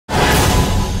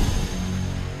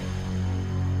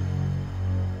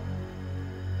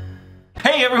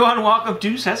Hey everyone, welcome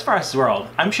to SAS-a-fras World.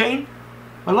 I'm Shane,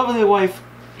 my lovely wife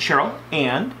Cheryl,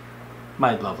 and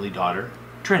my lovely daughter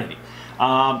Trinity.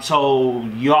 So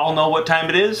you all know what time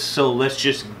it is, so let's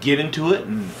just get into it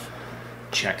and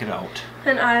check it out.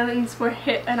 And islands where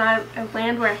a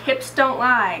land where hips don't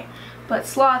lie, but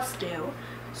sloths do.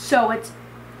 So it's,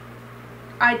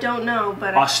 I don't know,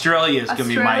 but Australia is going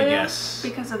to be my guess.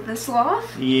 Because of the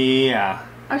sloth? Yeah.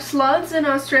 Are sloths in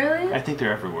Australia? I think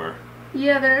they're everywhere.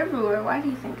 Yeah, they're everywhere. Why do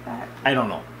you think that? I don't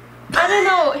know. I don't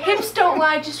know. Hips don't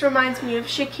lie just reminds me of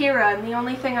Shakira, and the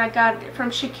only thing I got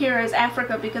from Shakira is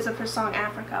Africa because of her song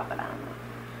Africa, but I don't know.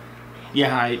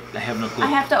 Yeah, I have no clue. I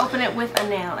have to open it with a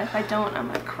nail. If I don't, I'm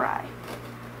gonna cry.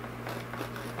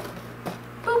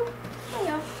 Boop. There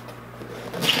you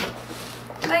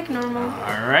go. Like normal.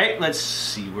 Alright, let's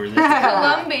see where this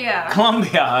Colombia.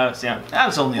 Colombia. Yeah, that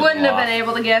was only Wouldn't have been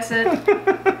able to guess it.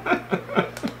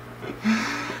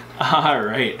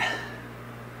 Alright.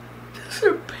 These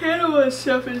are Panama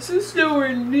stuff. This is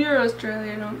nowhere near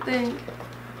Australia, I don't think.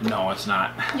 No, it's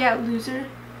not. Yeah, loser.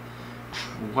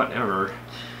 Whatever.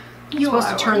 You're supposed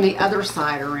to turn the other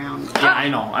side around. Yeah, I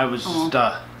know. I was just,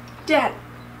 Dad.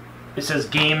 It says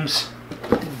games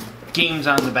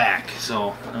on the back,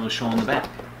 so I was showing the back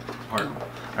part.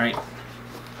 Alright.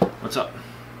 What's up?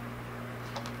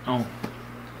 Oh.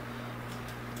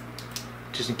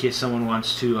 Just in case someone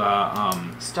wants to,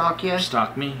 Stalk you?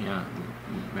 Stalk me, yeah.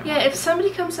 Yeah, if somebody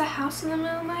comes to the house in the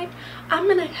middle of the night, I'm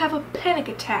gonna have a panic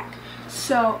attack.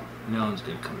 So. No one's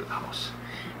gonna come to the house.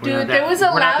 Dude, there was a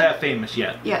loud... We're not that famous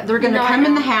yet. Yeah, they're gonna come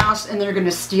in the house and they're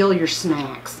gonna steal your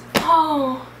snacks.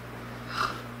 Oh.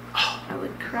 I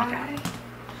would cry. Okay.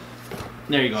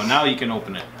 There you go. Now you can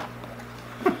open it.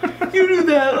 You knew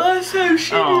that. Last time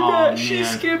she did that, man. she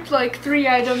skipped like 3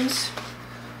 items.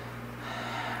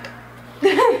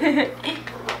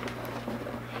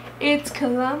 It's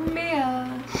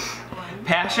Colombia.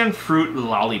 Passion fruit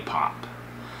lollipop.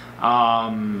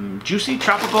 Juicy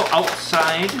tropical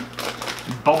outside,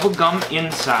 bubblegum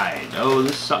inside. Oh,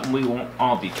 this is something we won't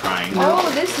all be trying. Oh,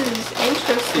 this is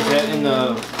interesting. Is that in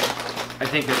the... I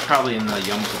think that's probably in the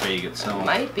Yums Bag itself.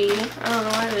 Might be. I don't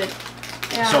know. I did.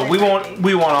 Yeah, so we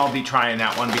won't all be trying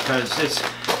that one because it's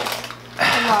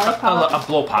a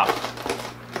blow pop.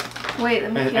 Wait,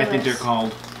 let me feel I think they're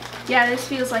called. Yeah, this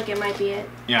feels like it might be it.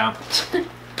 Yeah.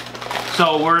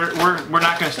 So we're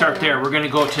not going to start there. We're going to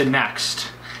go to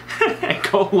next.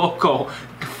 Go loco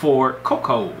for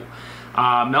cocoa,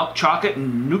 milk chocolate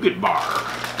nougat bar.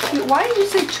 Dude, why did you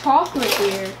say chocolate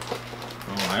here?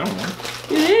 Oh, I don't know.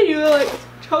 You did. You were like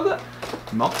chocolate.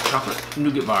 Milk chocolate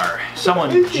nougat bar.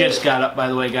 Someone just got up, by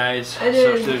the way, guys. So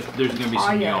there's going to be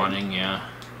some yawning. Yeah.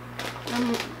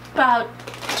 About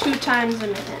 2 times a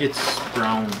minute. It's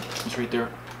brown. It's right there.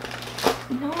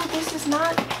 No, this is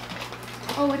not.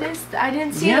 Oh, it is. I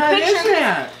didn't see the Yeah, picture. it is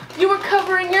that. You were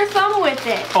covering your thumb with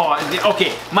it. Oh,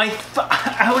 okay.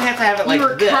 I would have to have it like you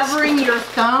were this. covering your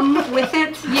thumb with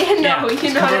it? Yeah, no, Yeah,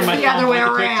 you know what I mean. The other way with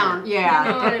the around. picture. Yeah.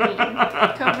 You know what I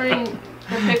mean. Covering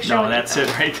the picture. No, with that's your it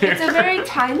thumb. right there. It's a very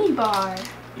tiny bar.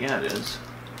 Yeah, it is.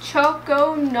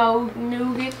 Choco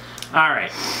nougat. All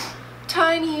right.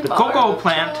 Tiny The bar. cocoa of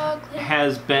plant chocolate.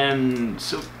 has been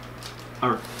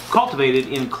cultivated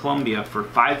in Colombia for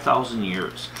 5,000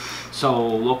 years. So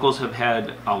locals have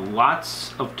had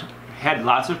lots of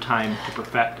time to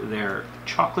perfect their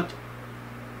chocolate.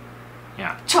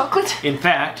 Yeah. Chocolate. In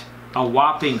fact, a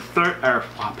whopping 30.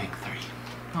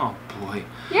 Oh boy.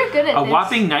 You're good at A this.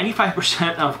 whopping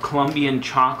 95% of Colombian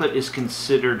chocolate is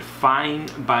considered fine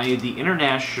by the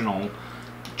International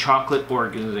Chocolate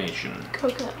Organization.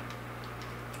 Cocoa.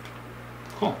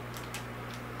 Cool.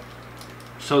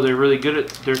 So they're really good at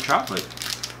their chocolate.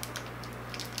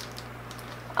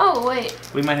 Oh wait.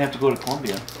 We might have to go to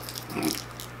Colombia.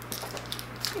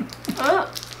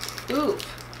 Oh. Oof.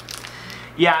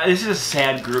 Yeah, this is a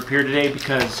sad group here today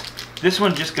because this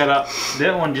one just got up,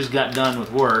 that one just got done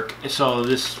with work, so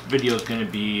this video is going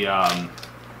to be Yeah,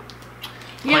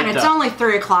 and it's only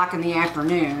 3 o'clock in the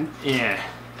afternoon. Yeah.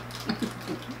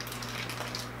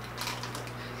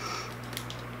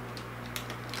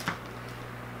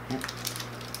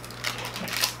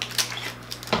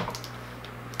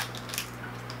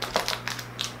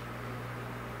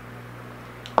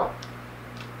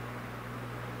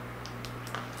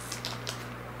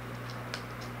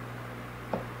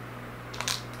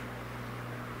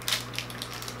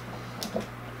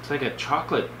 It's like a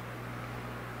chocolate.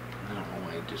 I don't know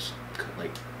why I just cut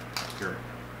like here.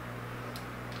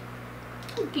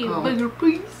 Give you a bigger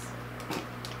piece.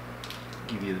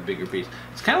 Give you the bigger piece.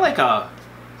 It's kind of like a.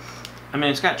 I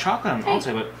mean, it's got chocolate on the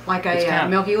outside, but Like it's a kinda,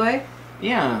 Milky Way?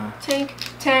 Yeah.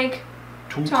 Tank.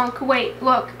 Tonk. Wait,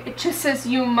 look. It just says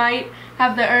you might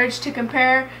have the urge to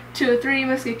compare to a Three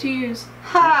Musketeers.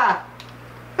 Ha!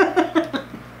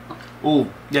 Ooh,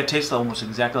 that tastes almost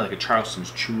exactly like a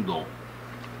Charleston's Chew, though.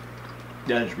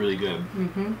 That is really good.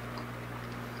 Mm-hmm.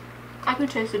 I can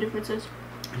taste the differences.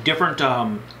 Different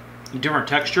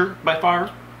texture by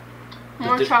far.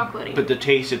 More chocolatey. But the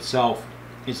taste itself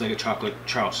is like a chocolate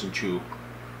Charleston Chew.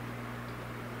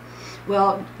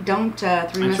 Well, don't Three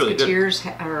That's really Musketeers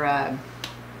or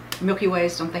Milky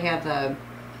Ways, don't they have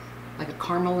like a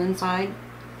caramel inside?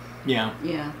 Yeah.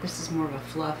 Yeah, this is more of a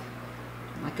fluff.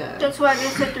 Like a... That's why I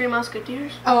just said Three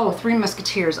Musketeers. Oh, Three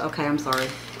Musketeers. Okay, I'm sorry.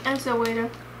 I'm so waiter.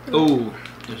 Oh,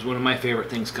 there's one of my favorite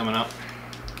things coming up.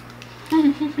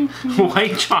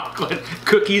 White chocolate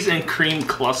cookies and cream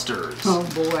clusters. Oh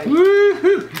boy.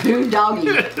 Woohoo! Ooh, doggy.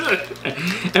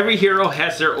 Every hero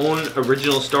has their own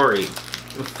original story.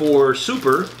 For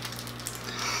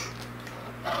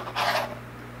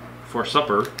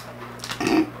supper,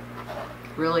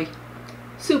 Really?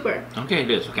 Super. Okay,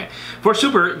 it is. Okay. For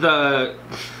super, the...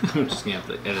 I'm just going to have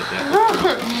to edit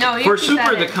that. No, you For can super,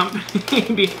 set the it.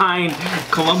 company behind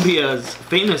Colombia's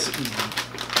famous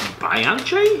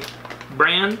Bianche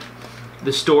brand,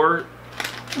 the store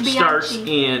starts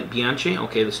in... Bianche?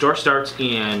 Okay, the store starts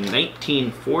in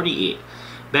 1948.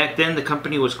 Back then, the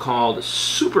company was called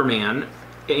Superman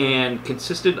and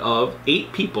consisted of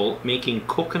 8 people making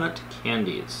coconut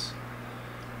candies.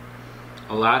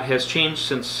 A lot has changed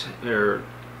since,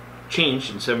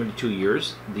 changed in 72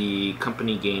 years. The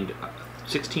company gained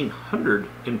 1,600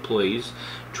 employees,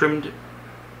 trimmed.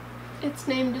 It's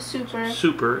named a Super.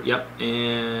 Super, yep,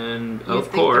 and You of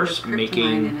think there was course kryptonite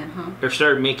in it, huh? They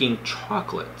started making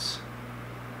chocolates.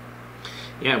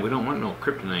 Yeah, we don't want no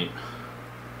kryptonite.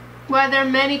 Why there are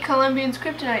many Colombians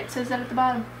kryptonite, says that at the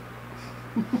bottom.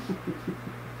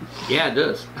 Yeah, it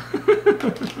does.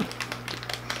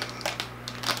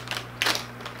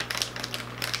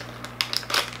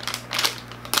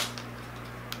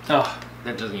 Oh,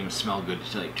 that doesn't even smell good,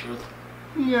 to tell you the truth.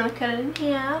 You want to cut it in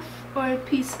half, or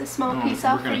a small No, piece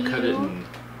off we're for you? gonna cut it in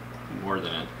more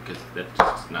than it because that's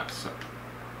just not so.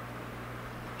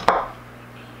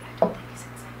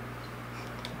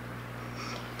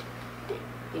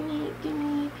 Give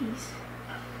me a piece.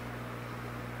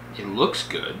 It looks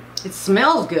good. It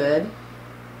smells good.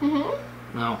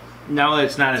 Mm-hmm. No, no,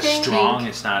 it's not as Tank. strong.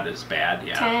 It's not as bad.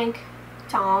 Yeah. Tank.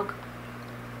 Tog.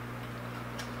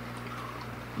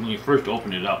 When you first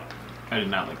opened it up, I did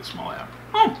not like the smell of that.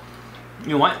 Oh, you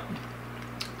know what?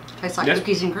 Tastes like That's-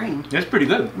 cookies and cream. That's pretty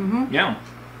good. Mm-hmm. Yeah,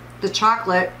 The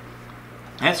chocolate,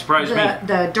 that surprised me.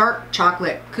 the dark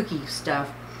chocolate cookie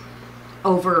stuff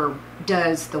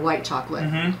overdoes the white chocolate.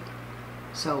 Mm-hmm.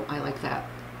 So I like that.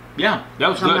 Yeah, that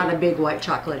was I'm good. not a big white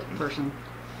chocolate person.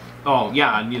 Oh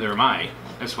yeah, neither am I.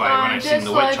 That's why when I seen just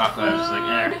the white like chocolate, I was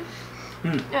like, eh.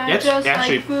 food. I That's just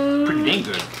actually like food. pretty dang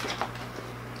good.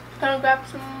 Gonna grab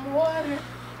some water.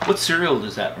 What cereal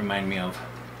does that remind me of?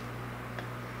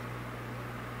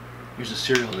 There's a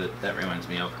cereal that reminds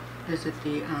me of. Is it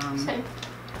the Same.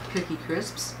 Cookie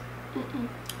Crisps? Mm-mm.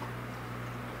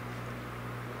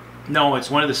 No, it's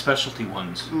one of the specialty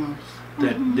ones Mm.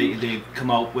 that they've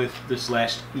come out with this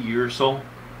last year or so.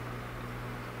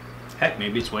 Heck,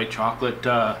 maybe it's white chocolate.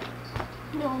 No.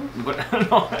 But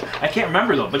no, I can't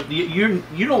remember though. But you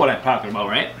know what I'm talking about,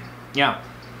 right? Yeah.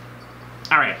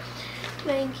 All right.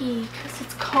 Thank you, because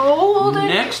it's cold.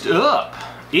 Next up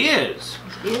is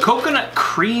coconut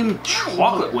cream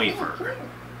chocolate wafer.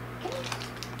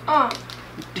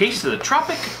 Taste of the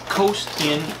tropic coast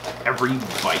in every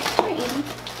bite.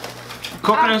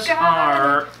 Coconuts Oh, God.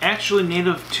 are actually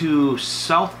native to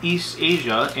Southeast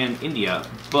Asia and India,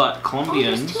 but There's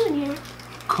Colombians' 2 in here.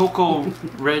 Cocoa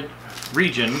Red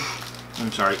region,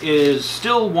 is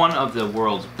still one of the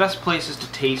world's best places to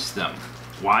taste them.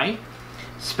 Why?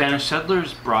 Spanish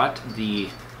settlers brought the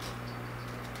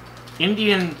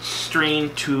Indian strain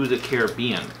to the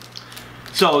Caribbean.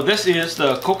 So this is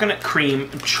the coconut cream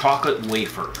chocolate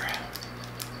wafer.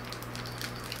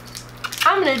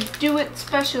 I'm gonna do it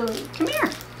specially. Come here.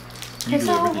 You do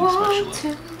everything want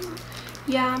specially. to.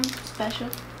 Yeah, I'm special.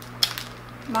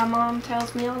 My mom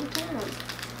tells me all the time.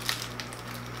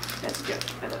 That's a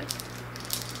joke, by the way.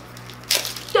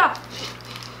 Yeah.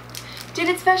 Did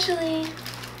it specially.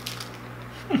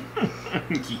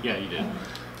 Yeah, you did.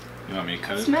 You want me to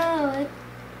cut it? Smell it.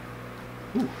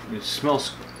 Ooh, it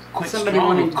smells quite Somebody strong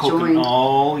wanted with to coconut. join.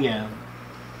 Oh yeah.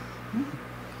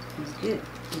 It's good.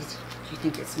 Do you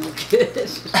think it smells good?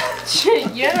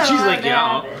 Yeah. She's like,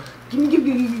 yeah.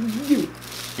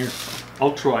 Just Here,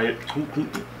 I'll try it.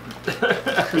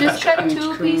 Just cut Crunch, 2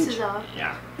 crunch. pieces off.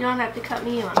 Yeah. You don't have to cut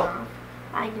me one off.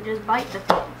 I can just bite the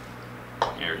thing.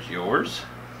 There's yours.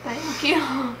 Thank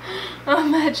you.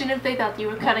 Imagine if they thought you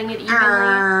were cutting it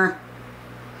evenly.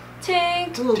 Tink.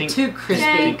 It's a little Tink. too crispy.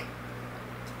 Tink.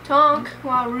 Tonk.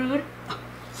 Wow, rude.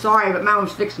 Sorry, but mine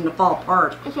was fixing to fall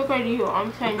apart. It's okay to you.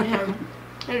 I'm saying to him.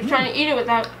 They're trying to eat it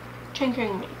without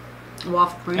tinkering me.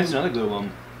 Waffle cream. That's another good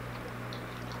one.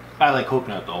 I like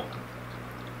coconut though.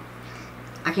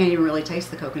 I can't even really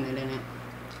taste the coconut in it.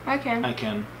 I can. I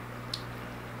can.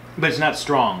 But it's not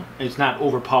strong. It's not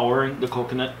overpowering. The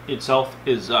coconut itself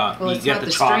is Well, you it's get not the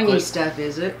the chocolate. stringy stuff,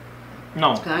 is it?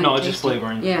 No, kinda no, it's just tasty.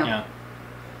 flavoring. Yeah.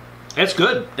 That's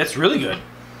good. That's really good.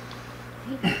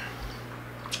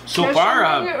 So There's far,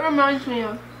 something it reminds me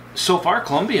of.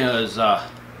 Columbia is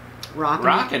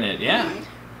rocking it. Yeah.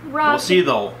 Rock. We'll see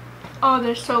though. Oh,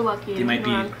 they're so lucky. They might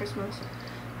be- around Christmas.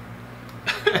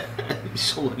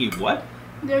 So lucky. What?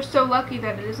 They're so lucky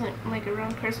that it isn't like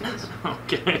around Christmas.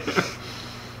 Okay.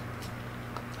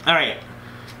 All right.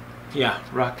 Yeah,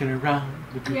 rocking around.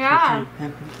 Yeah.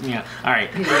 Yeah. All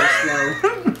right. He's real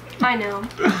slow. I know.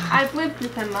 I've lived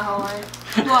with him my whole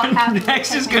life. Well, half of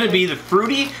Next it, is going to be the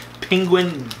Fruity Penguin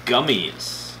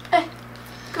Gummies.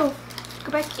 Go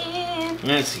back in.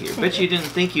 Let's see. I bet you didn't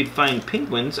think you'd find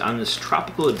penguins on this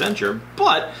tropical adventure,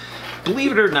 but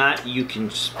believe it or not, you can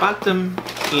spot them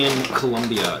in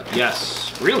Colombia.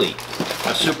 Yes, really.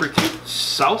 A super cute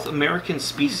South American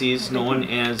species known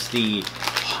as the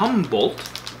Humboldt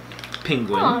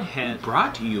penguin had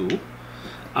brought you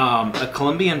a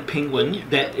Colombian penguin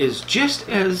that is just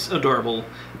as adorable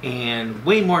and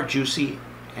way more juicy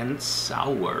and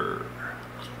sour.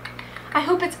 I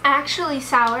hope it's actually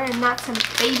sour and not some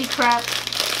baby crap.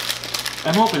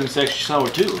 I'm hoping it's actually sour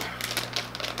too.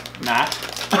 Not.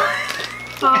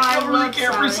 Oh, I don't really love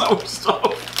care for sour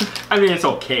stuff. I mean, it's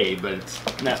okay, but it's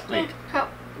not like.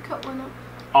 Cut one up.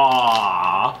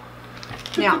 Aww.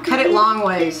 Now, cut it long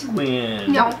ways.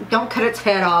 When. No. Don't cut its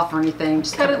head off or anything.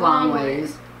 Just cut it long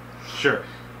ways. Sure.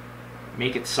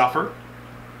 Make it suffer.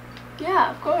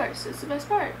 Yeah, of course. It's the best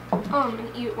part. Oh, I'm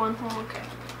gonna eat one whole. Okay.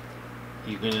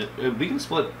 You gonna? We can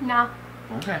split. Nah.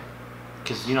 Okay.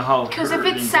 Because you know how. Because if hurt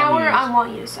it's and sour, gummy I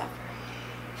want you to suffer.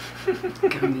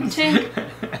 Gummies. Tink.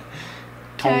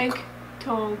 Tonk. Tink.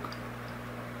 Tonk.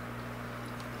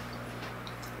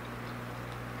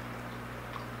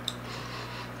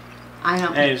 I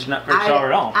don't. Hey, it's not very sour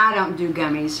at all. I don't do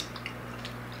gummies.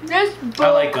 This I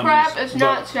bull like crap gummies, is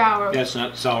not but sour. That's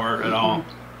not sour at all.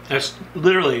 That's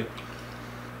literally.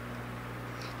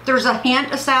 There's a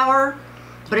hint of sour,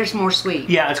 but it's more sweet.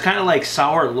 Yeah, it's kind of like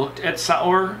sour looked at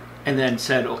sour and then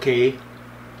said, okay,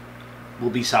 we'll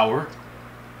be sour.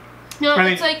 No, I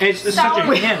mean, it's like it's sour. such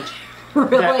a hint.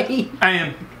 Really? that I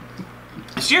am.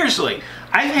 Seriously,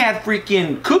 I've had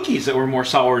freaking cookies that were more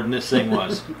sour than this thing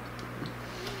was.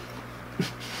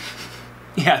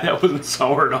 Yeah, that wasn't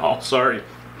sour at all. Sorry.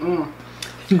 Mm.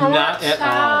 Not at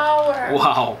all. sour.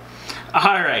 Wow.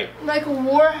 All right. Like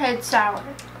warhead sour.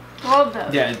 Love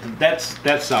those. Yeah, that's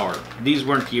sour. These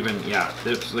weren't even. Yeah,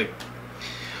 that's like.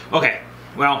 Okay.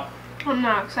 Well, I'm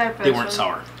not excited for they this weren't one.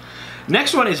 sour.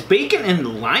 Next one is bacon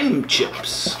and lime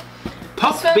chips.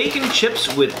 Puffed This one- bacon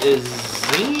chips with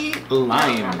zingy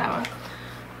lime. No, not that one.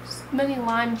 There's many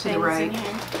lime things right. in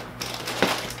here.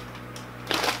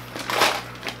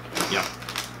 Yep.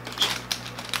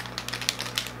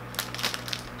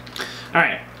 All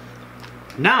right.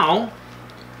 Now,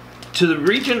 to the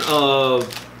region of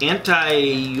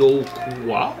Antioquia.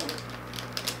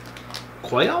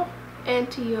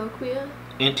 Antioquia.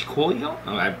 Antioquia?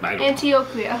 Oh, I don't.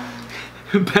 Antioquia.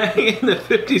 Back in the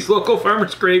 50s, local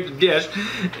farmers craved a dish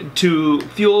to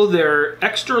fuel their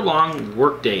extra long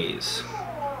work days.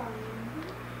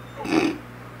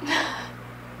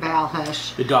 Val,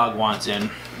 hush. The dog wants in.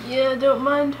 Yeah, don't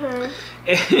mind her.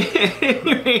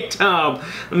 Anyway,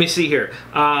 let me see here.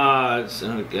 So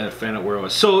I gotta find out where it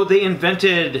was. So they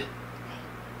invented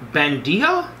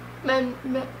bandeja?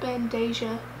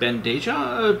 Bandeja.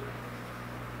 Bandeja?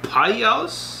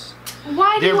 Payas?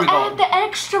 Why do There you we go. add the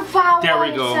extra vowel There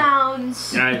we go.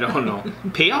 sounds? I don't know.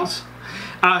 Payas?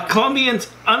 Colombian's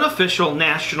unofficial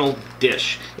national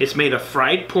dish. It's made of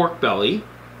fried pork belly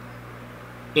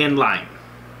and lime.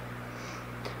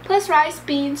 Plus rice,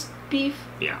 beans, beef,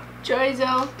 Yeah.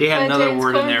 chorizo, They had another plantains,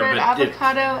 word in there, cornbread, but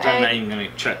avocado, I'm not egg. even gonna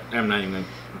check. I'm not even gonna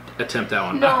attempt that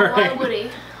one. No, All why right. would he?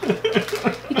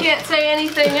 You can't say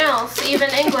anything else, even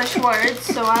English words,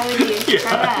 so why would you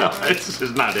try Yeah, that? no, it's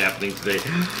not happening today.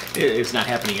 It's not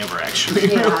happening ever,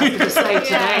 actually. Yeah, I was gonna say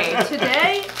today. Yeah,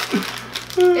 today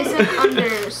is an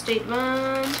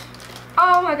understatement.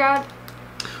 Oh my god.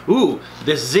 Ooh,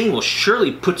 this zing will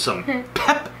surely put some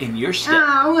pep in your step.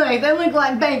 Oh, look, they look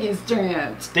like bacon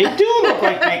strips. They do look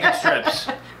like bacon strips.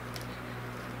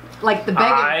 Like the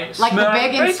bacon,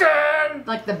 bacon.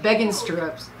 like the bacon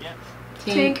strips. Yeah.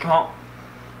 Tink. Oh,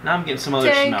 now I'm getting some other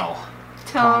Tink. smell.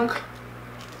 Tonk.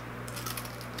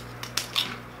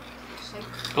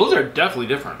 Those are definitely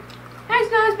different.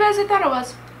 It's not as bad as I thought it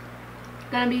was.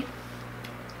 Gonna be.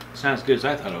 It's not as good as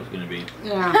I thought it was going to be.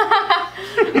 Yeah.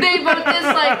 They both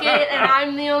dislike it, and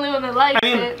I'm the only one that likes I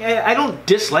mean, it. I don't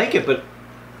dislike it, but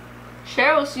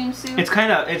Cheryl seems to. it's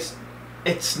kind of,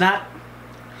 it's not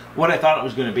what I thought it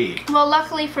was going to be. Well,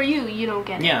 luckily for you, you don't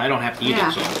get it. Yeah, I don't have to eat Yeah.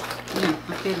 it, so. Yeah,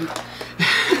 I'm kidding.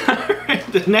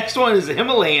 The next one is the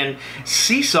Himalayan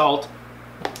sea salt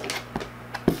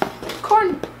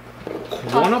Corn.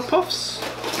 quinoa puffs.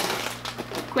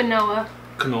 Quinoa.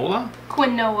 Quinoa?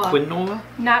 Quinoa. Quinoa?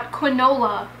 Not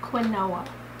quinola. Quinoa.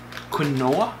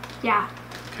 Quinoa? Yeah.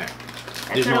 Okay. That's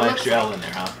There's what no it looks extra L like. in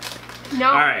there, huh? No.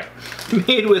 All right.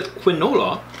 Made with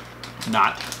quinoa,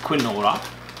 not quinoa.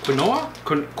 Quinoa?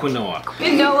 Quinoa.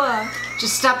 Quinoa.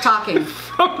 Just stop talking.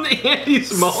 From the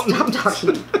Andes Mountains. Stop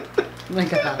talking. Oh my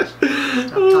gosh.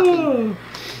 Stop talking.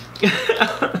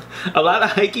 A lot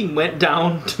of hiking went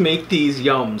down to make these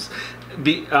yums.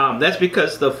 That's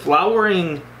because the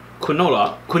flowering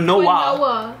quinoa.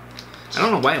 Quinoa. I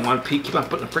don't know why I want to keep on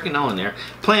putting a freaking L in there.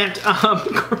 Plant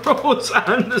grows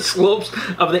on the slopes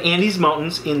of the Andes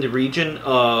Mountains in the region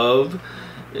of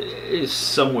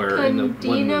somewhere in the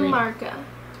Cundinamarca.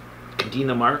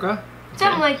 Cundinamarca?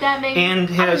 Something like that, maybe. And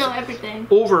I has don't know everything.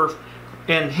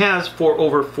 has for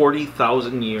over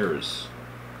 40,000 years.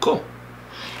 Cool.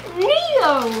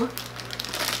 Neo.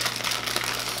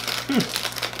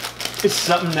 It's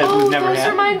something that we've never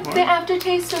had. before. The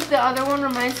aftertaste of the other one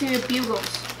reminds me of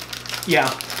Bugles. Yeah.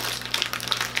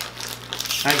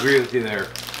 I agree with you there.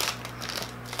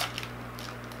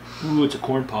 Ooh, it's a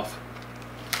corn puff.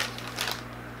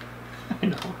 I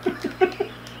know.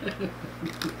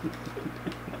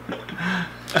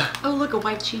 Oh, look, a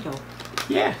white Cheeto.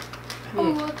 Yeah. Oh,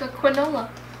 look, a quinola.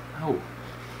 Oh.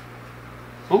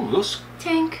 Oh, those.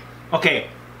 Tank. Okay.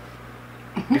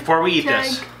 Before we eat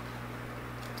this,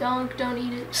 Tank. Don't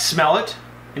eat it. smell it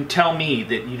and tell me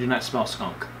that you do not smell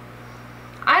skunk.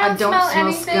 I don't smell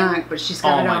anything. skunk, but she's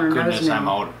got Oh it my on her goodness, nose I'm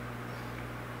now. out.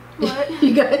 What?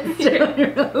 You got it on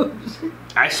your nose.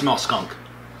 I smell skunk.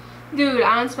 Dude,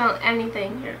 I don't smell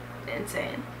anything. You're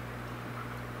insane.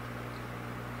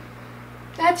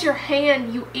 That's your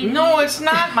hand, you idiot. No, it's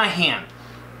not my hand.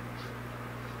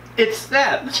 It's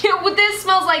that. Yeah, well, this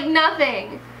smells like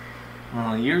nothing.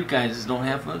 Well, your guys don't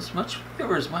have as much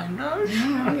flavor as mine does.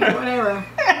 Yeah, whatever.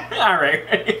 All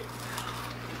right.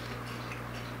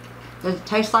 Does it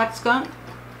taste like skunk?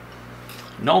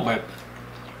 No, but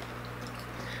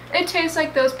It tastes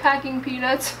like those packing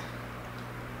peanuts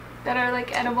that are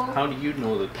like edible. how do you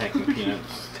know that packing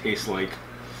peanuts taste like?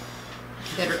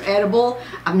 That are edible?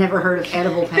 I've never heard of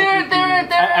edible They're packing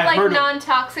peanuts. I've like heard of-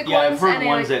 non-toxic Yeah, ones. I've heard and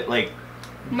ones they, that like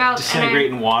melt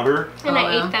disintegrate in water. and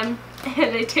I Oh, ate them,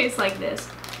 and they taste like this,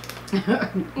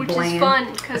 which is Bland.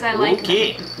 fun because I like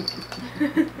Okay.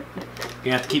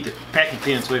 You have to keep the packing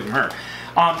peanuts away from her.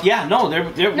 Yeah, no, I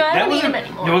that don't eat wasn't. them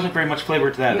anymore. There wasn't very much flavor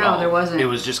to that at No, all. there wasn't. It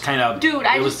was just kind of. Dude,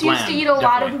 I it was just used to bland, eat a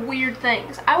lot definitely. of weird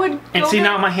things. I would. And go see, to-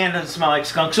 now my hand doesn't smell like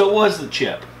skunk, so it was the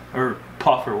chip or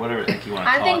puff or whatever the heck you want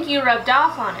to I call think it. you rubbed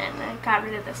off on it, and it got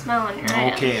rid of the smell on your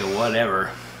hand. Okay,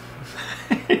 whatever.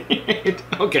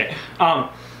 Okay.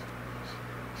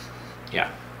 Yeah.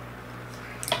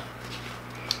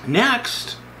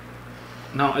 Next.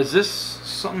 Now, is this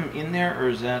something in there, or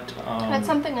is that? That's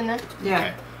something in there. Yeah.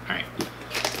 Okay. All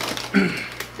right.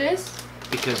 This.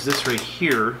 Because this right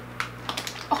here.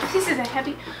 Oh, this is a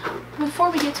heavy. Before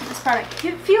we get to this product,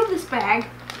 feel this bag.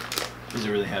 Is it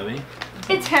really heavy?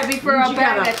 It's heavy for a You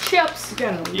bag gotta- of chips. You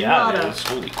got a Yeah, lot it of. is.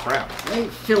 Holy crap. They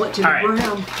fill it to the All right.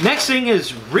 brim. Next thing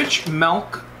is rich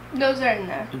milk. Those are in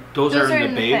there. Those are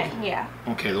in the bag. thing. Yeah.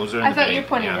 Okay, those are in I the thought bag. you were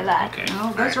pointing yeah. to that. Okay. Oh,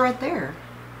 All those are right there.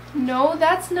 No,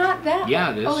 that's not that.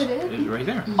 Yeah, it is. Oh, it is. It's right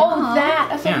there. Oh, Yeah. that.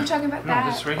 I thought Yeah. you were talking about No, that.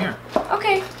 this is right here.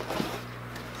 Okay.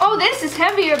 Oh, this is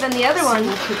heavier than the other one.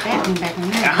 We'll put that one back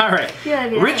in there. All right. Yeah,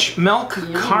 yeah. Rich milk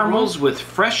Yeah. caramels with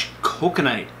fresh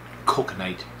coconut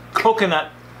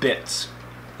bits.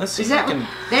 Let's see Is if I that can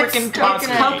that's frickin' talk coconut.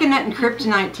 today. coconut and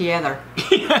kryptonite together?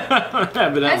 That's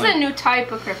Evidently. a new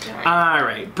type of kryptonite. All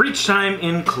right. Breach time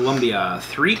in Colombia.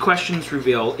 3 questions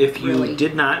reveal if you Really?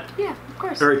 did not, Yeah, of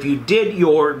course. or if you did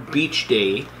your beach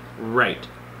day right.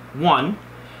 1.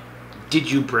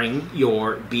 Did you bring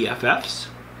your BFFs?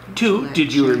 2.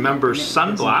 Did you remember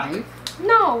sunblock?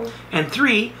 No. And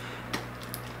 3.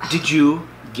 Did you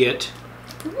get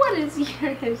What is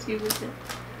your issue with it?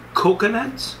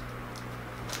 Coconuts?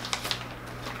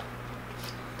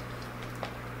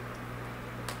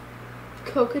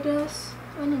 Cocodas?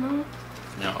 I don't know.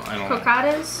 No, I don't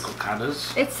Cocadas?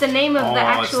 Cocadas? It's the name of the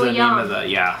actual it's the yum. name of the,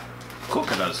 yeah.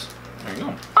 Coconuts. There you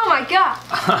go. Oh my god!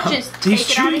 Just These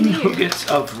take it out of chewy here. nuggets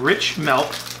of rich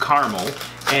milk caramel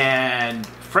and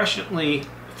freshly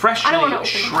open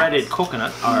shredded the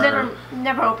coconut are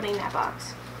Never opening that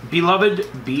box. beloved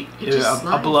It just a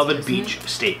slides, beloved doesn't beach it?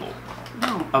 staple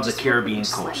No. of the just Caribbean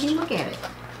let coast. me look at it.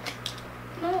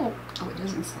 No, Oh, it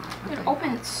doesn't slide. it Okay.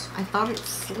 opens. I thought it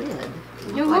slid.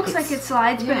 It looks like it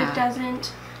slides, but yeah. it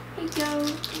doesn't. Here you go.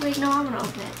 Wait, no, I'm gonna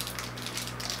open it.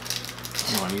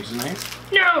 You want to use a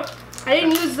knife? No! I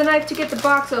didn't use the knife to get the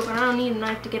box open. I don't need a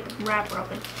knife to get the wrapper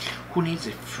open. Who needs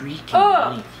a freaking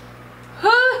Oh. knife?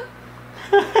 Huh?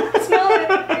 Smell it.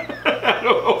 I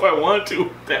don't know if I want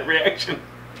to. That reaction.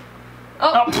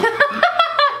 Oh.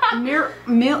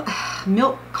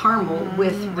 Milk caramel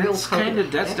with real that's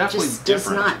coconut. that's That definitely just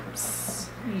different. Does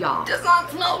not, yeah. Does not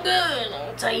smell good.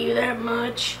 I'll tell you that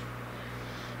much.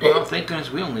 Well, thank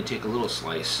goodness we only take a little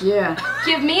slice. Yeah.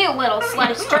 Give me a little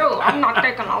slice too. I'm not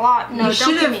taking a lot. No, You don't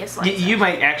give should've- me a slice. You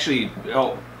might actually,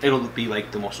 it'll be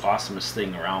like the most awesomest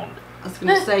thing around. I was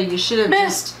gonna say you should have Meh.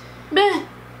 just. Meh.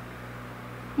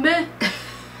 Meh.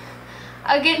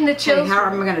 I'm getting the Okay, chills. how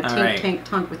am I gonna All tink right. tink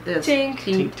tunk with this? Tink.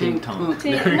 Tink, tink, tunk. tunk.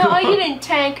 There you No, go. you didn't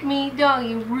tank me, dog.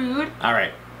 You rude. All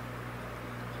right.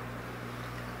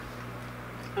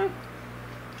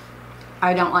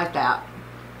 I don't like that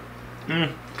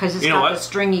Mm. because it's You know got what? the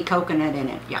stringy coconut in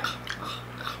it. Yeah.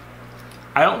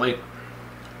 I don't like.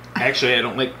 Actually, I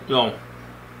don't like. No.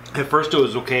 At first it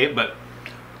was okay, but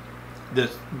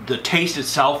the taste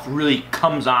itself really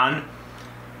comes on,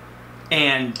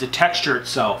 and the texture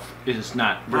itself is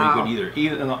not very Wow. good either.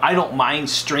 Even though I don't mind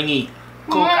stringy.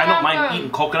 I don't mind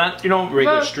eating coconut. You know,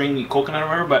 regular stringy coconut or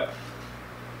whatever. But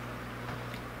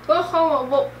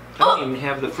I don't even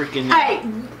have the freaking. Hey,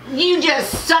 you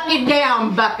just suck it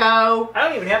down, Bucko. I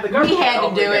don't even have the. We had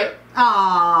to do it.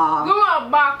 Aww. Come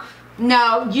on, box.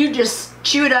 No, you just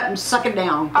chew it up and suck it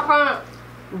down.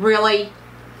 Really?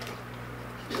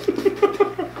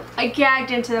 I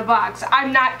gagged into the box.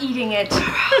 I'm not eating it.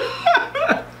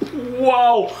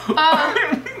 Whoa.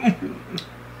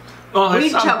 Oh, We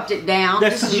that's choked it down.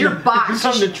 This is your That's box.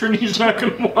 something that Trinity's not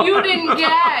gonna want. You didn't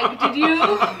gag, did you?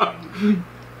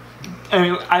 I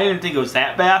mean, I didn't think it was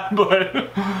that bad, but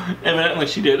evidently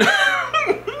she did.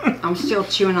 I'm still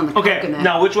chewing on the Okay, coconut.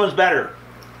 now which one's better?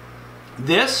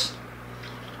 This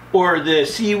or the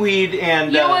seaweed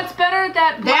and... You know what's better?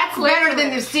 That black That's better than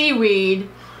the licorice. seaweed.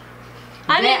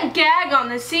 I didn't gag on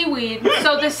the seaweed,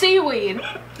 so the seaweed.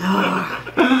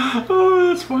 Oh,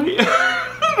 that's funny.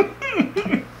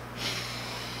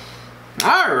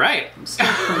 All right. I'm still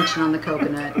crunching on the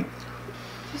coconut.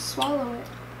 Just swallow it.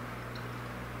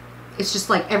 It's just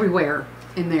like everywhere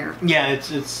in there. Yeah,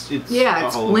 it's Yeah,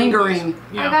 it's all over the place. lingering.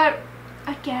 Yeah.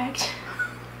 I gagged.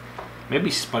 Maybe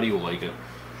Spuddy will like it.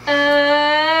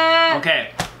 Uh,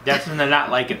 Okay, that's in the not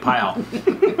like it pile.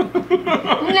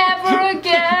 Never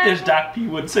again. As Doc P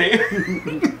would say.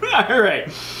 All right.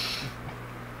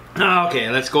 Okay,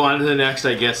 let's go on to the next,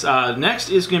 I guess. Next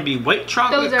is going to be white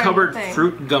chocolate Those are in covered the thing.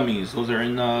 fruit gummies. Those are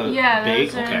in the Yeah, bag?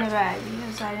 those are Okay. in the bag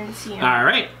because I didn't see them. All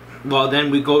right. Well,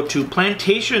 then we go to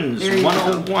Plantations There you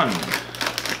 101.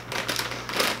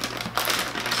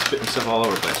 Spitting stuff all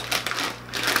over the place.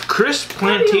 Crisp How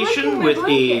do you like plantation it? with I like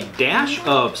a it. dash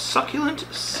of succulent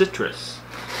citrus.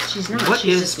 She's not. What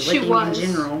She's is- just She licking was. in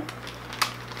general.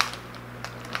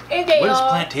 And they What is all-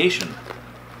 plantation?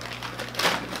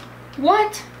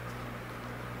 What?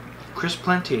 Crisp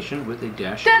plantation with a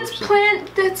dash That's of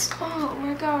succulent. plant. That's oh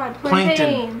my god.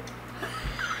 Plankton.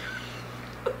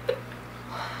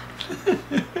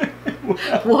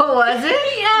 What was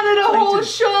it? He added a whole Plankton.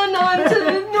 shun onto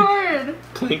the word.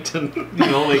 Plankton. You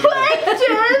know, like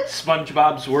Plankton.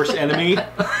 SpongeBob's worst enemy.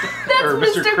 That's Or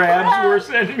Mr. Mr. Krabs' Krabs.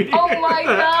 worst enemy. Oh my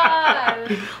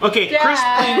god. Okay, Dad. crisp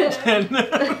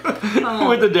plantain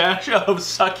with a dash of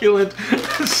succulent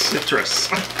citrus.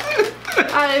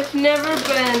 I've never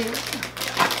been.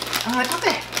 What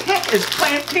the heck is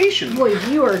plantation? Boy,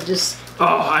 you are just.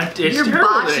 Oh, it's You're terrible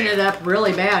botching today. it up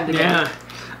really bad today. Yeah.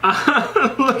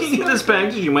 Looking at this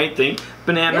package, you might think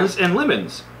bananas and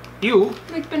lemons. You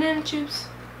Like banana chips.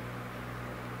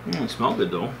 smell good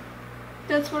though.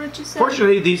 That's what it just said.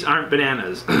 Fortunately, these aren't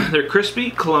bananas. They're crispy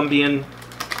Colombian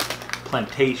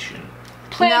plantation.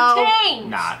 Plantains.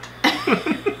 Not.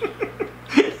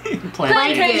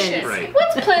 Plantation. Right.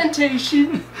 What's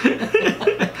plantation?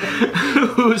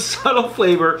 whose subtle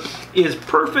flavor is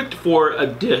perfect for a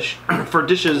dish, for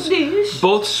dishes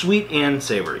both sweet and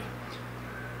savory.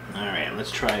 All right,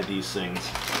 let's try these things.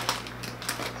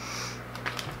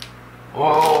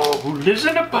 Oh, who lives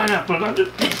in a pineapple under?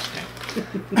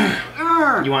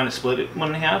 You want to split it 1.5, or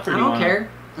I do you don't want care.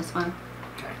 That's fine.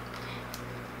 Okay.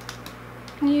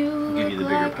 You Give look you the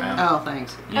bigger like pineapple. Oh,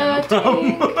 thanks.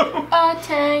 a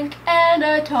tank and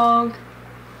a tongue.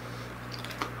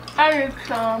 I need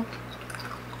some.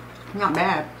 Not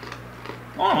bad.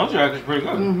 Oh, those are actually pretty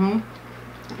good. Mm-hmm.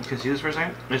 You can see this for a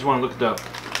second? I just want to look at the...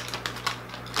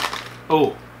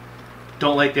 Oh,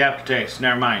 don't like the aftertaste.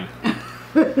 Never mind.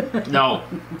 No,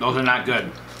 those are not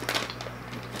good.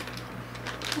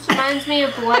 This reminds me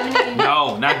of lemon.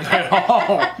 No, not good at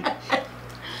all.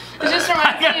 It just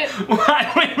reminds me of...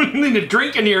 I don't even need a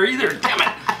drink in here either. Damn it.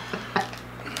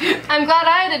 I'm glad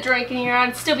I had a drink in here.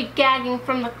 I'd still be gagging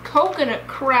from the coconut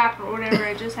crap or whatever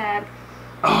I just had.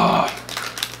 Oh,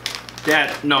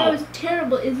 Dad, no. That was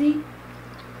terrible, Izzy.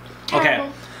 Okay,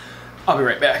 Terrible. I'll be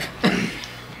right back.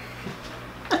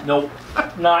 Nope,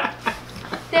 not.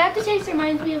 The aftertaste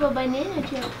reminds me of a banana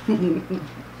chip.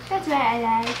 That's why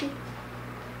I like it.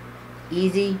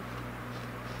 Easy.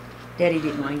 Daddy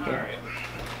didn't like All that. right.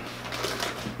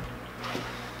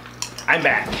 I'm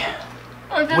back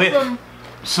I'm just with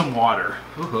some water.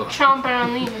 Ooh. chomping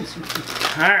on these.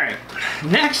 All right,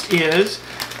 next is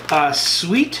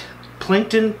sweet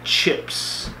plankton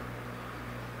chips.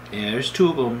 Yeah, there's 2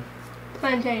 of them.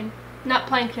 Plantain. Not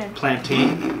plankton.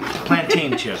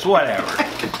 Plantain chips, whatever.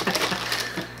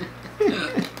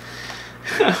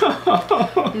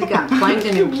 He's got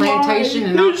plankton and plantation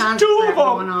and all There's kinds 2 of of crap them.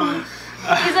 going on.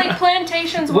 He's like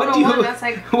plantations What do 101. you That's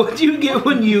like what do you get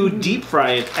when you deep fry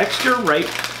an extra ripe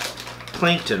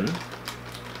plantain?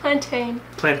 plantain.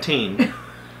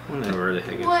 Whatever the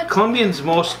heck it is. What? Colombian's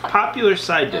most popular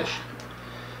side dish.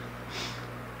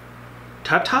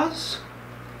 Tatas?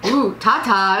 Ooh,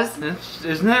 tatas.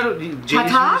 Isn't that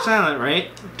James Tata? silent, right?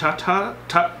 Tata?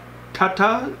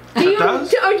 Tatas?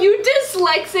 Are you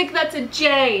dyslexic? That's a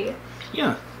J.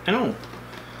 Yeah, I know.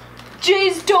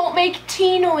 J's don't make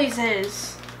T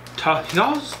noises.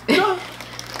 Tatas?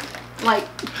 Like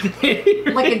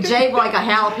a J, like a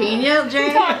jalapeno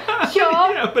J?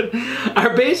 Yeah, but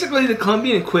are basically the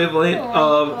Colombian equivalent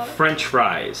of French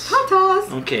fries.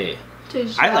 Tatas. Okay.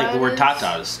 I like the word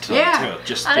tatas too. Yeah.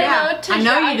 Just I don't know. I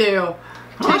know you do.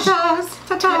 Tatas.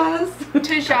 Tatas.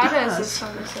 Tajadas is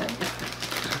fun to say.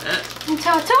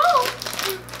 Tata.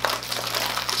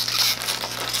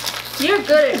 You're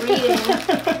good at reading.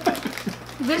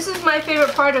 This is my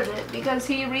favorite part of it because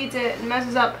he reads it and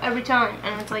messes up every time,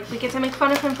 and it's like we get to make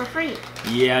fun of him for free.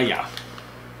 Yeah.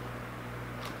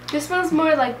 This smells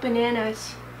more like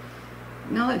bananas.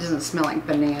 No, it doesn't smell like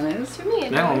bananas. To me,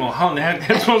 it I don't does. know how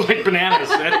that smells like bananas.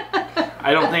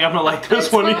 I don't think I'm gonna like this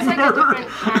It one smells either. like a different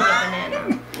kind of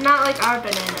banana. Not like our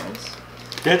bananas.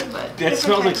 That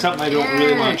smells like something I don't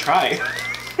really want to try.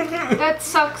 That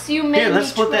sucks. You made Here, me let's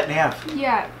split try- that in half.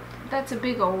 Yeah, that's a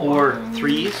big old Or one.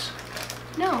 3s.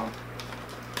 No.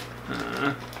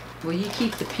 Well, you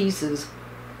keep the pieces.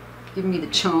 Give me the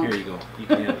chunk. Here you go. You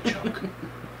can have a chunk.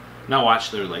 Now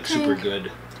watch, they're like super good.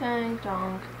 Dang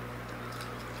dong.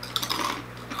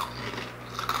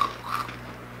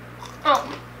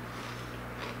 Oh.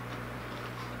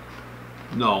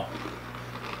 No.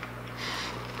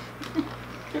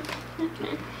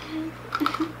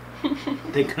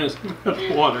 Thank goodness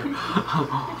water.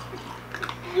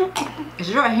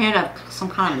 Is there a hint of some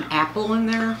kind of an apple in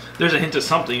there? There's a hint of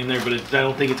something in there, but I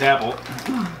don't think it's apple.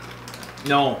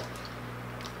 No.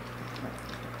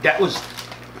 That was...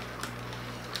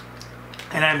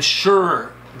 And I'm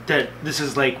sure that this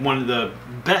is like one of the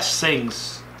best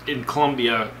things in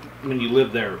Colombia when you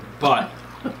live there, but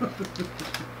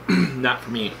not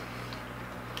for me.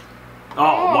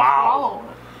 Oh, wow.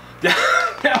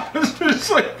 That was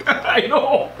just like, I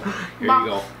know. Here you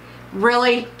go.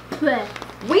 Really? Bleh.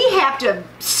 We have to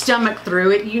stomach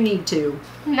through it. You need to.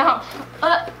 No.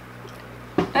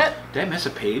 Did I miss a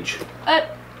page?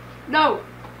 No.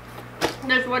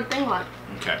 There's one thing left.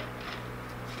 Okay.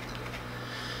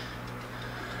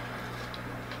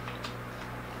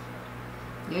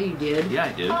 Yeah, you did. Yeah,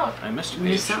 I did. Oh. I missed a You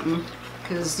page. missed something.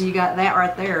 Because you got that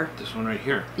right there. This one right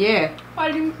here. Yeah.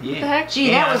 Why didn't Yeah. the heck? Gee,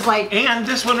 that was like... And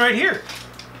this one right here.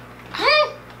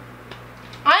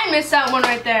 I missed that one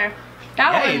right there.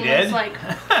 That Yeah, one you did. was like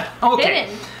Okay.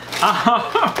 hidden.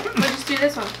 We'll just do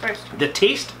this one first. The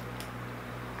taste.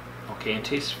 Okay, and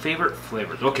taste favorite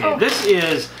flavors. Okay, Oh. this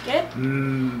is Get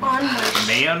on my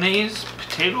mayonnaise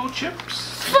potato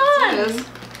chips. fun. Yes.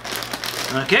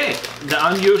 Okay, the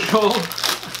unusual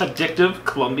addictive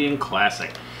Colombian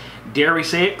classic. Dare we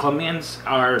say it, Colombians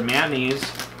are mayonnaise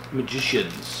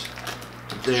magicians.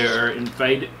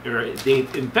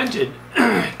 They've invented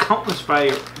countless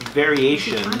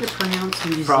variations Trying to pronounce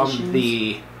musicians. from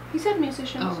the He said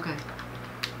musicians. Oh, okay.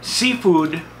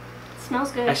 seafood.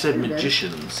 Smells good. I said There it is.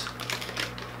 magicians.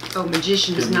 Oh,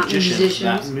 magicians, They're not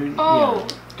musicians. Oh.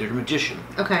 Yeah, they're a magician.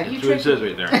 Okay. You That's what it tricked says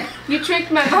right there. You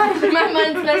tricked my mind. My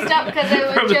mind's messed up because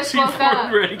I From was the just woke seafood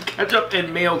up. ready ketchup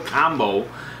and mayo combo,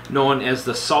 known as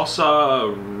the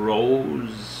salsa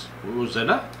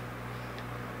rosetta.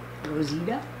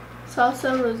 Rosita?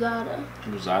 Salsa rosada.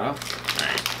 Rosada. All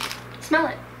right. Smell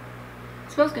it.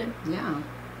 Smells good. Yeah.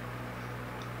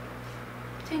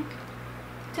 Tink.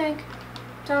 Tank.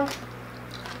 Dunk.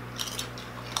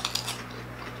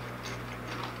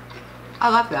 I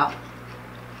like that.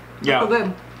 Yeah, Oh,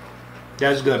 good.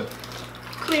 that's good.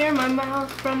 Clear my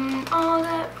mouth from all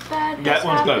that bad That has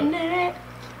one's good. happened in it.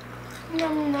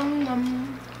 Num num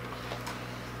num.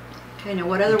 Okay, now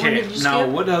what other one Okay, did you now skip?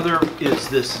 what other is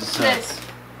this? Is, This.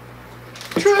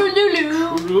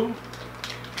 True-lulu. True.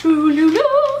 True-lulu.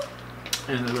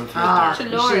 And then Ah,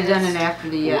 right you should have done it after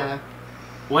the,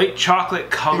 white chocolate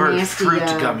covered nasty, fruit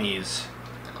uh, gummies.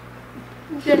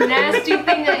 The nasty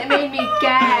thing that made me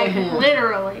gag.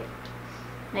 Literally.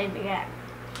 Made me gag.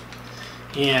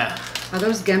 Yeah, are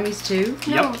those gummies too?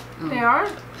 No, Yep. they are?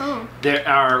 Oh. there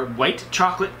are white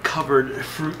chocolate covered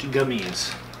fruit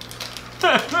gummies.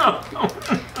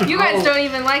 You guys Oh. don't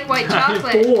even like white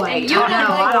chocolate. Boy, And I you don't know.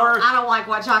 like I don't like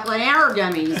white chocolate or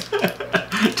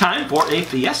gummies. Time for a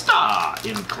fiesta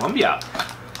in Colombia.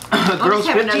 A just girl's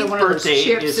have another 15th one of those birthday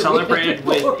chips is that we celebrated had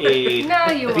with before. a No,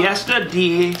 you won't. fiesta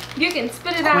de You can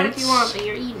spit it out if you want, but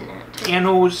you're eating it.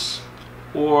 Anos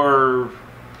or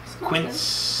Smells good.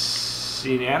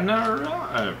 Quinceañera?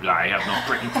 I have no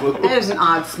freaking clue. That is an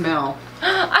odd smell.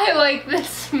 I like this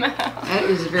smell. That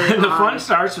is very The odd. fun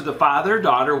starts with the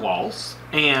father-daughter waltz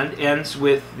and ends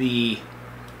with the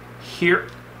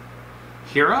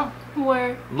Hira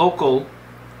Where? local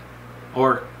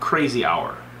or crazy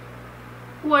hour.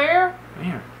 Where?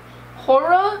 Here.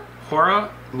 Horror? Hora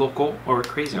local or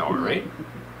crazy hour, right?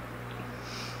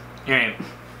 Alright.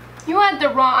 You had the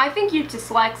wrong. I think you're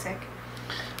dyslexic.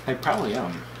 I probably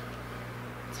am.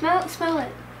 Smell it. Smell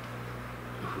it.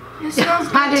 It smells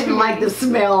good I to didn't me. like the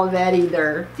smell of that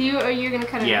either. Do you? Or you're gonna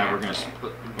cut it? in Yeah, half we're gonna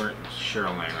there. split.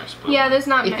 Cheryl and I are gonna split. Yeah, there's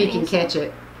not If many. you can so- catch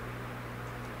it.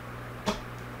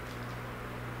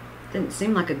 Didn't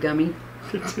seem like a gummy.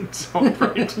 It's all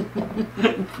right.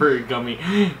 For a gummy.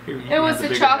 It was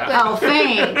the chocolate. Oh,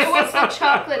 thanks. It was the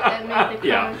chocolate that made the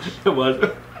Yeah, crunch. it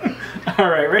was.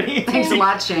 Alright, ready? Thanks a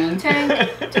lot, Shane.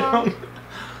 Tank, tonk.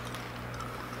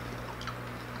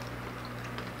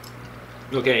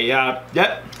 Okay, yeah,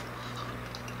 that.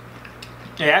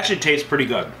 It actually tastes pretty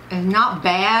good. And not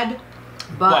bad,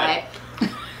 but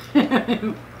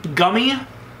Gummy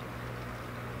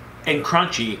and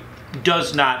crunchy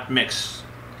does not mix.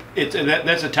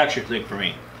 That's a texture thing for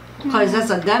me. because that's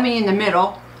a gummy in the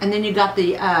middle, and then you got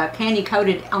the candy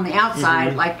coated on the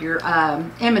outside, like your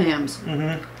M&Ms.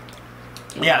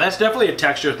 Yeah, that's definitely a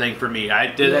texture thing for me.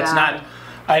 That's Yeah. not.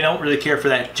 I don't really care for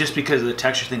that just because of the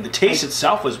texture thing. The taste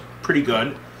itself was pretty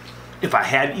good. If I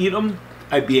had eaten them,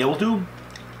 I'd be able to.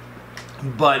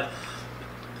 But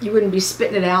You wouldn't be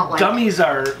spitting it out like gummies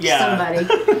are, yeah.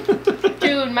 somebody.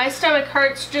 Dude, my stomach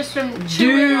hurts just from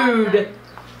chewing on them. Dude.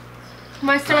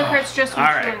 My stomach hurts just from All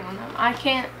right. chewing on them. I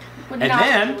can't. Would And not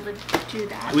then be able to do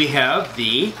that. We have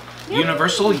the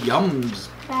Universal Yums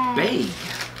Bag.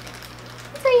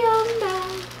 It's a yum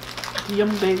bag.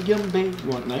 Yum Bag, Yum Bag. You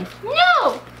want a knife?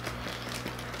 No!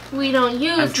 We don't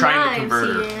use I'm trying to knives convert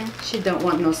her. here. She don't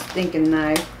want no stinking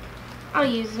knife. I'll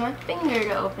use my finger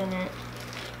to open it.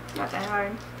 Not that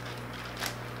hard.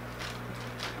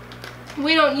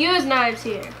 We don't use knives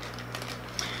here.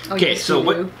 Oh, Okay, yes, so you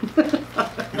what- do.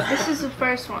 This is the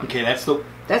first one. Okay, that's the.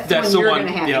 That's That's the the one you're one,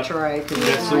 gonna have yep. to try. 'cause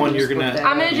That's the I one just you're put gonna- that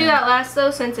I'm gonna out. do that last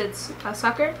though since it's a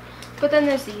sucker. But then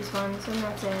there's these ones and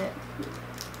that's it.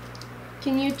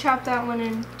 Can you chop that one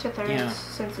into thirds Yeah.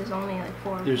 since there's only like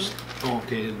 4 of There's. them? Oh,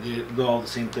 okay, they're all the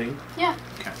same thing. Yeah.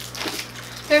 Okay.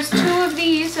 There's 2 of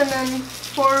these and then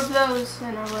 4 of those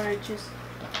and I want to just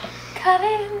cut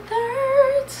it in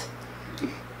thirds.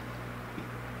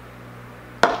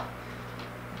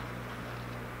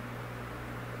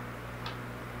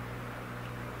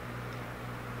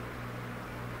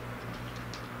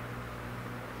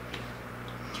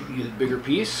 You get a bigger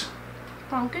piece.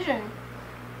 Dankeschön.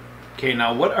 Okay,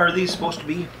 now what are these supposed to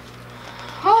be?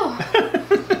 Oh,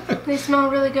 they smell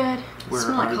really good. Where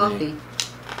Smell like are coffee.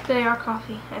 They are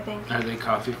coffee, I think. Are they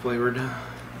coffee flavored?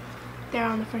 They're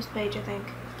on the first page, I think.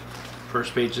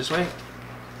 First page this way.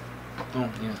 Oh,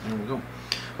 yeah, there we go.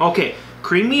 Okay,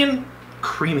 creamy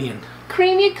Colombian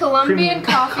Creamy coffee and a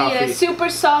coffee. super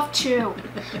soft chew.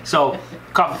 So,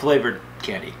 coffee flavored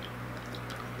candy.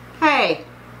 Hey.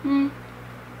 No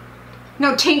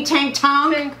tink tank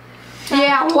tongue. Think-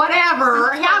 Yeah,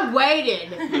 whatever. I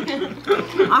waited.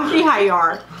 I'll see how you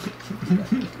are.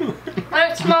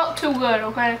 It smelled too good,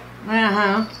 okay?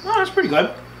 Uh-huh. Oh, that's pretty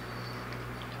good.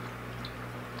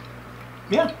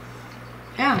 Yeah,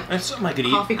 Yeah. that's something I could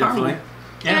eat. Coffee definitely. caramel.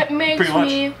 Yeah, It makes pretty much.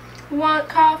 me want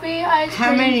coffee, ice cream.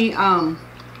 How many,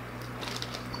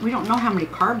 we don't know how many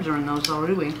carbs are in those though,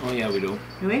 do we? Oh, yeah, we do.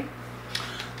 Do we?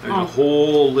 There's Oh. a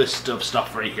whole list of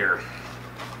stuff right here.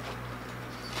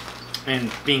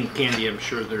 And being candy, I'm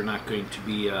sure they're not going to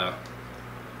be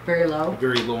Very low.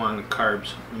 very low on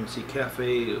carbs. Let me see,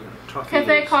 cafe, toffee.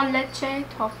 Cafe is con leche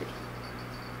toffee.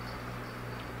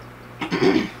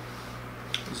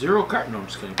 0 carb. No, I'm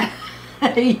just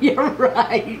kidding. You're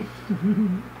right.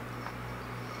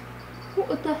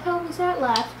 What the hell was that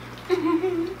laugh?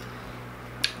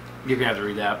 You're gonna have to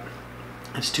read that.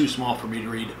 It's too small for me to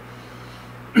read.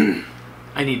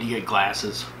 I need to get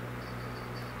glasses.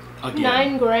 Again.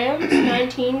 9 grams,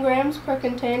 19 grams per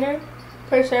container.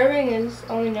 Per serving is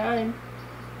only 9.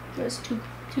 There's two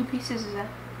pieces is a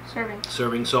serving.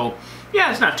 Serving, so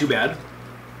yeah, it's not too bad.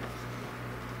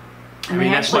 I mean,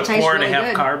 it that's what, actually tastes 4.5 really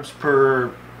good. carbs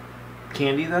per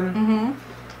candy then? Mm-hmm.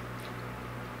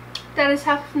 That is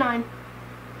half of 9.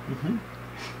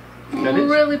 That I'm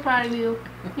is. really proud of you.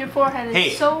 Your forehead is Hey,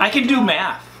 so I can do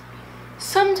math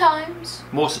Sometimes.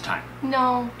 most of the time.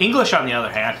 No. English, on the other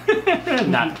hand,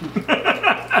 not.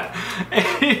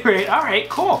 Anyway, all right,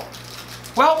 cool.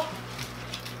 Well,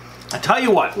 I tell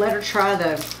you what. Let her try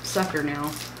the sucker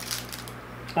now.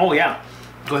 Oh yeah,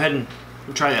 go ahead and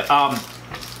try that.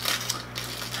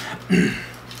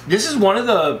 This is one of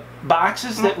the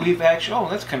boxes that we've actually. Oh,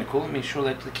 that's kind of cool. Let me show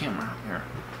that to the camera here.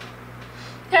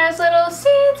 There's little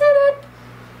seeds in it.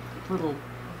 Little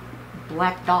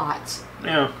black dots.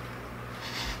 Yeah.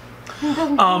 It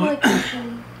doesn't smell like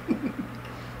anything.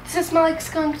 Does it smell like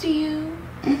skunk to you?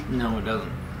 No, it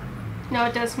doesn't. No,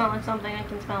 it does smell like something. I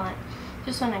can smell it.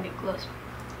 Just when I get close.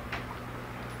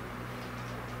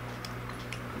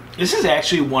 This is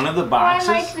actually one of the boxes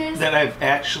like this. that I've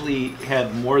actually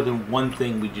had more than one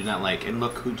thing we do not like. And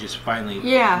look who just finally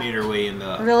Yeah. made her way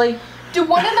into. Really? Dude,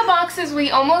 one of the boxes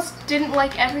we almost didn't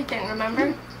like everything,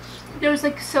 remember? There was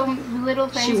like so little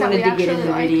things She that we wanted to get actually in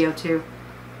the liked. video too.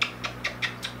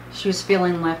 She was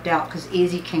feeling left out because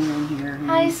Izzy came in here.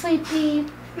 Hi, sweetie.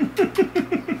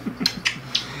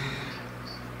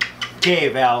 Okay,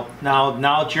 Val. Now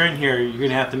that you're in here, you're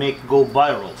gonna have to make it go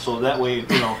viral. So that way, you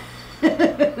know.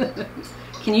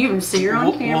 Can you even see her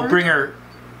on camera? We'll bring her.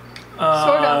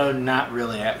 Sort of. Not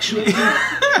really, actually.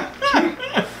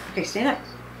 Okay, stand up.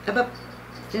 Up.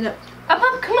 Stand up.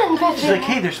 Up, come on, go She's like,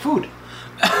 hey, there's food.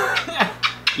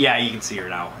 Yeah, you can see her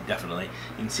now. Definitely,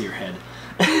 you can see her head.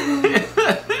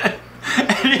 I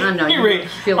know you're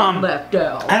feeling left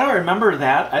out. I don't remember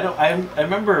that. I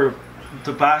remember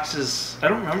the boxes. I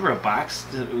don't remember a box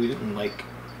that we didn't like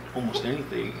almost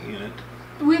anything in it.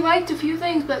 We liked a few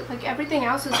things, but like everything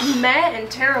else is meh and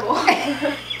terrible.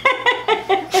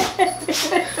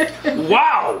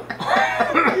 Wow!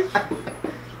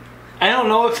 I don't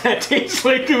know if that tastes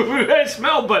like the food I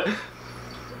smell, but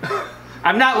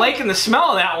I'm not liking the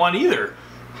smell of that one either.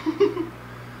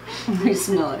 Let me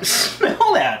smell it.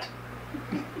 Smell that.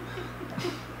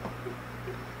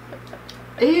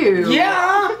 Ew.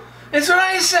 Yeah, that's what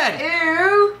I said.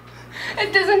 Ew.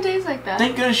 It doesn't taste like that.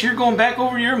 Thank goodness you're going back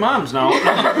over to your mom's now.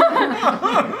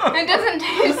 It doesn't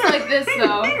taste like this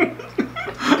though.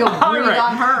 Go breathe Alright,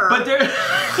 on her. But there,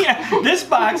 yeah, this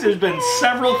box there's been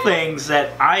several things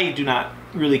that I do not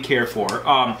really care for.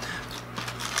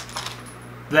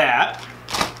 That,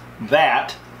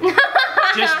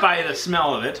 just by the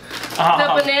smell of it.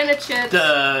 The banana chips.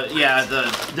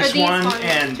 This these one ones,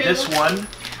 and too? this one.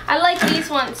 I like these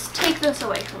ones. Take this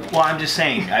away from me. Well, I'm just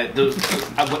saying, I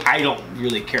don't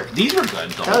really care. These were good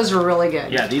though. Those were really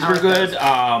good. Yeah, these I were like good.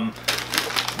 those.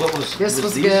 What was This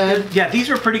was these good. Yeah, these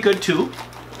were pretty good too.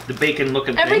 The bacon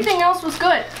looking things. Everything else was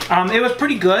good. It was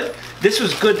pretty good. This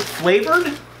was good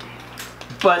flavored,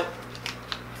 but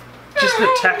just the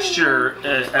texture,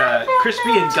 crispy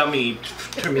and gummy,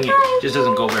 to me, just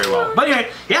doesn't go very well. But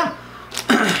anyway, yeah.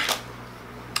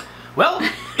 Well,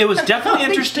 it was definitely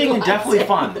interesting and definitely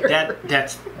fun.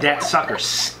 That sucker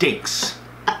stinks.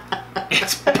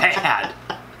 It's bad.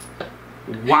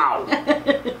 Wow.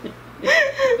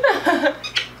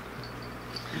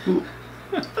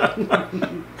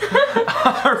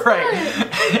 All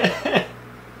right.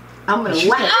 I'm gonna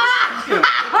laugh.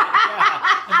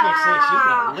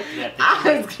 I was gonna say, she licked that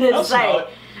thing. I was gonna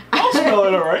say. I'll smell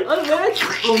it, all right.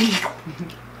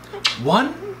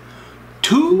 One,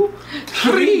 two,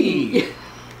 three.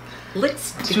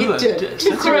 Let's Do get to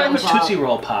Tootsie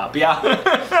Roll Pop, yeah.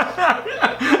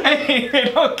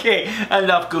 Anyway, okay,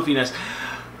 enough goofiness.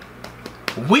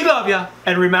 We love you,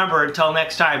 and remember, until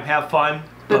next time, have fun,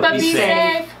 But be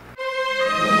safe.